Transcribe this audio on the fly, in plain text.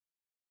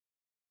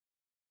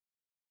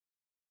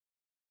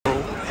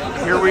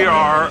Here we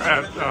are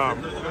at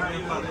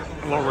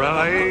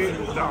Relais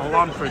De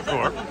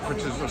L'entrecote,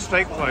 which is a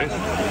steak place.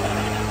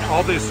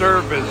 All they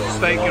serve is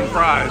steak and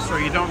fries, so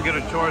you don't get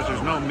a choice.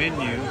 There's no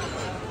menu.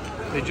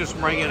 They just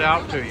bring it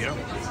out to you.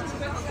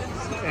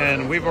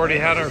 And we've already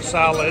had our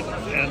salad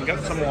and got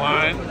some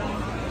wine,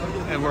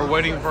 and we're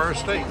waiting for our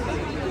steak.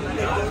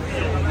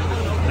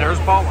 There's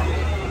Paula.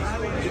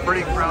 It's a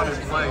pretty crowded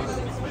place.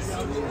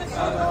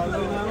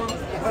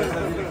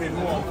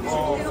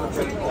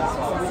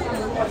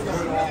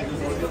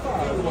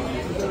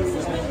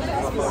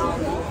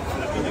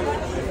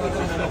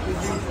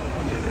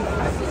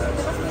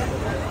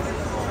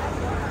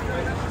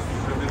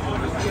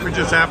 We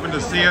just happened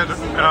to see it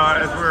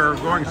as we were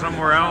going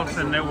somewhere else,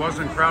 and it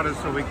wasn't crowded,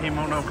 so we came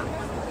on over.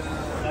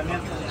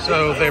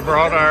 So they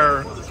brought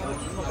our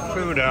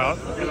food out,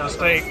 a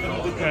steak,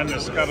 and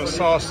it's got a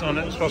sauce on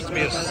it. It's supposed to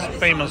be a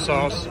famous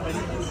sauce.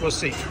 We'll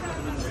see.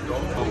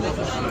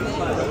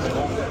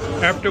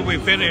 After we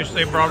finished,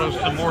 they brought us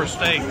some more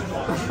steak.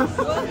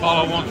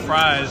 Paula wants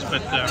fries,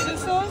 but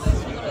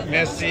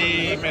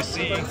merci.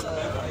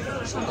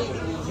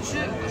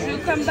 Je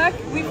come back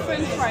with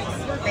French fries.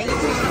 Thank you.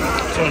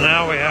 So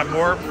now we have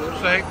more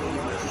steak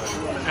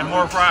and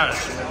more fries.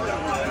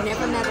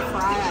 Never met a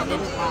fry I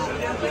didn't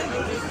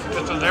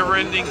try. It's a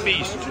never-ending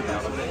feast.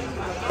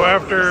 So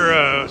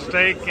after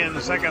steak and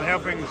the second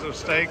helpings of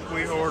steak,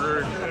 we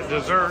ordered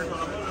dessert.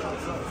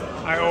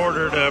 I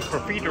ordered a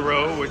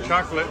profiterole with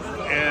chocolate,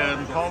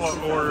 and Paula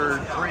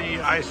ordered 3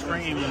 ice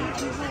cream,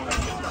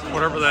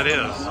 whatever that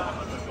is.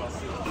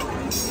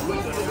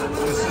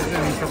 This is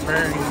in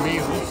preparing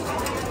meals.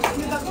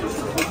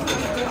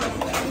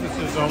 This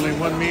is only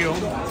one meal.